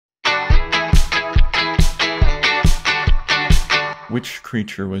Which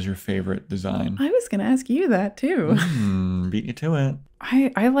creature was your favorite design? I was going to ask you that too. Beat you to it.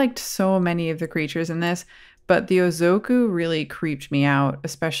 I liked so many of the creatures in this, but the Ozoku really creeped me out,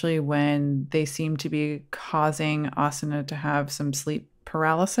 especially when they seemed to be causing Asuna to have some sleep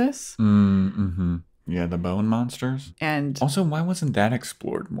paralysis. Yeah, the bone monsters. And also, why wasn't that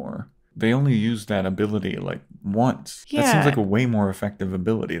explored more? They only used that ability like once. Yeah. That seems like a way more effective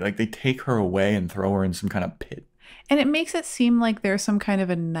ability. Like they take her away and throw her in some kind of pit. And it makes it seem like there's some kind of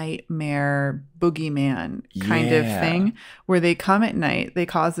a nightmare boogeyman kind of thing where they come at night, they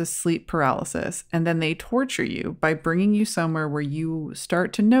cause this sleep paralysis, and then they torture you by bringing you somewhere where you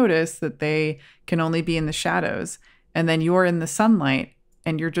start to notice that they can only be in the shadows. And then you're in the sunlight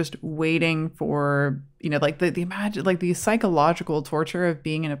and you're just waiting for, you know, like the psychological torture of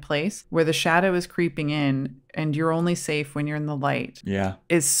being in a place where the shadow is creeping in and you're only safe when you're in the light. Yeah.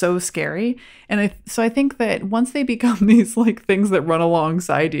 Is so scary. And so I think that once they become these like things that run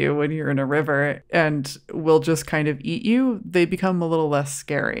alongside you when you're in a river and will just kind of eat you, they become a little less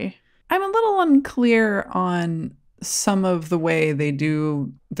scary. I'm a little unclear on some of the way they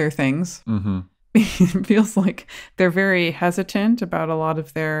do their things. It feels like they're very hesitant about a lot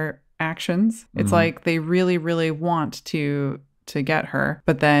of their actions. It's like they really, really want to get her,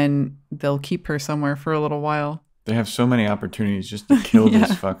 but then they'll keep her somewhere for a little while. They have so many opportunities just to kill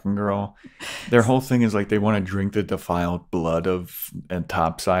this fucking girl. Their whole thing is like they want to drink the defiled blood of a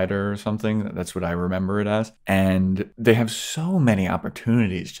topsider or something. That's what I remember it as. And they have so many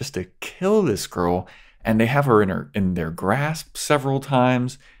opportunities just to kill this girl. And they have her in their grasp several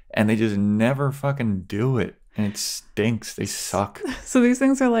times. And they just never fucking do it. And it stinks. They suck. So these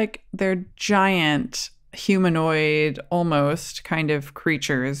things are like, they're giant, humanoid, almost kind of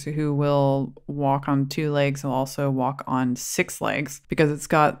creatures who will walk on 2 legs and also walk on 6 legs because it's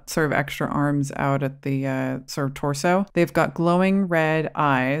got sort of extra arms out at the sort of torso. They've got glowing red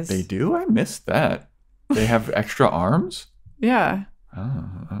eyes. They do? I missed that. They have extra arms? Yeah.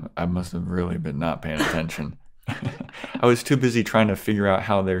 Oh, I must have really been not paying attention. I was too busy trying to figure out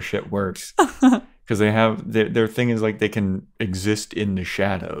how their shit works because they have their thing is like they can exist in the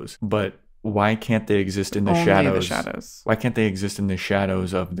shadows, but why can't they exist in the shadows? Why can't they exist in the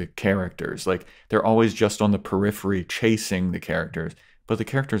shadows of the characters? Like they're always just on the periphery chasing the characters, but the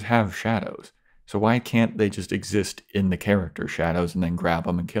characters have shadows. So why can't they just exist in the character shadows and then grab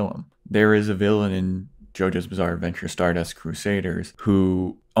them and kill them? There is a villain in JoJo's Bizarre Adventure Stardust Crusaders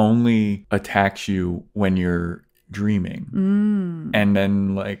who only attacks you when you're dreaming. And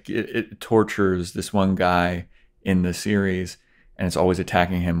then like it tortures this one guy in the series and it's always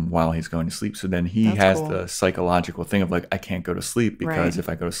attacking him while he's going to sleep. So then he has the psychological thing of like, I can't go to sleep because if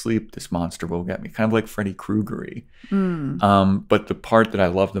I go to sleep, this monster will get me. Kind of like Freddy Krueger-y. But the part that I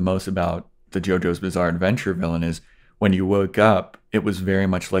love the most about the JoJo's Bizarre Adventure villain is when you woke up, it was very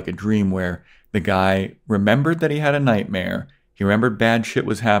much like a dream where the guy remembered that he had a nightmare. He remembered bad shit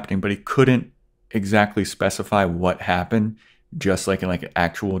was happening, but he couldn't exactly specify what happened, just like in like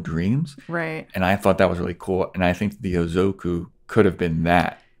actual dreams. Right. And I thought that was really cool. And I think the Ozoku could have been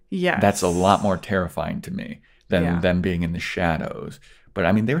that. Yeah. That's a lot more terrifying to me than them being in the shadows. But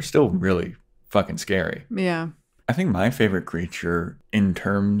I mean, they were still really fucking scary. Yeah. I think my favorite creature in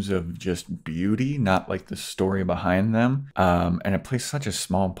terms of just beauty, not like the story behind them, and it plays such a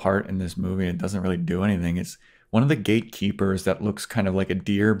small part in this movie, it doesn't really do anything. It's one of the gatekeepers that looks kind of like a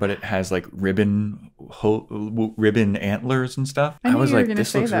deer, but it has like ribbon antlers and stuff. I was like,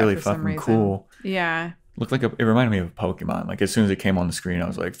 this looks really fucking cool. Yeah. Looked like it reminded me of Pokemon. Like as soon as it came on the screen, I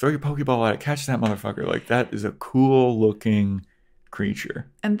was like, throw your Pokeball at it, catch that motherfucker. Like that is a cool looking creature.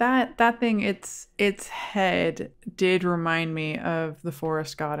 And that thing, its head did remind me of the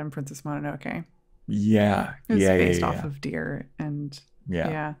forest god in Princess Mononoke. Yeah. It was based off of deer. And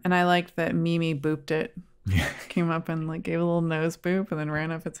yeah. And I liked that Mimi booped it. Came up and like gave a little nose boop and then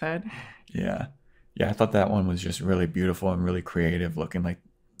ran up its head. Yeah. Yeah, I thought that one was just really beautiful and really creative looking. Like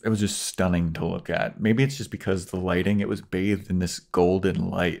it was just stunning to look at. Maybe it's just because the lighting, it was bathed in this golden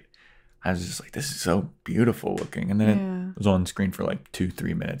light. I was just like, this is so beautiful looking. And then it was on screen for like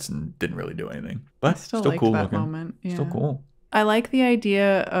 2-3 minutes and didn't really do anything. But still cool that looking. Moment. Yeah. Still cool. I like the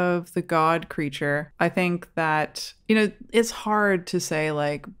idea of the God creature. I think that, you know, it's hard to say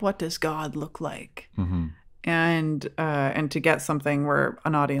like, what does God look like? And to get something where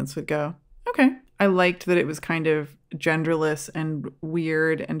an audience would go, okay. I liked that it was kind of genderless and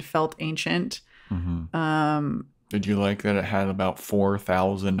weird and felt ancient. Did you like that it had about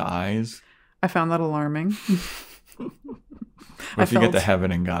 4,000 eyes? I found that alarming. If you get to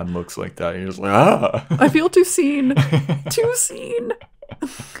heaven and God looks like that, you're just like, ah. I feel too seen. Too seen.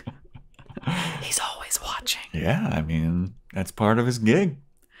 He's always watching. Yeah, I mean, That's part of his gig.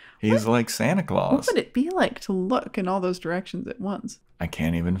 He's like Santa What Claus. would it be like to look in all those directions at once? I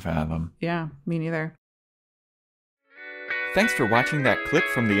can't even fathom. Yeah, me neither. Thanks for watching that clip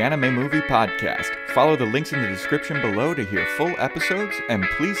from the Anime Movie Podcast. Follow the links in the description below to hear full episodes, and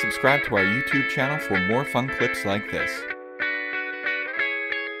please subscribe to our YouTube channel for more fun clips like this.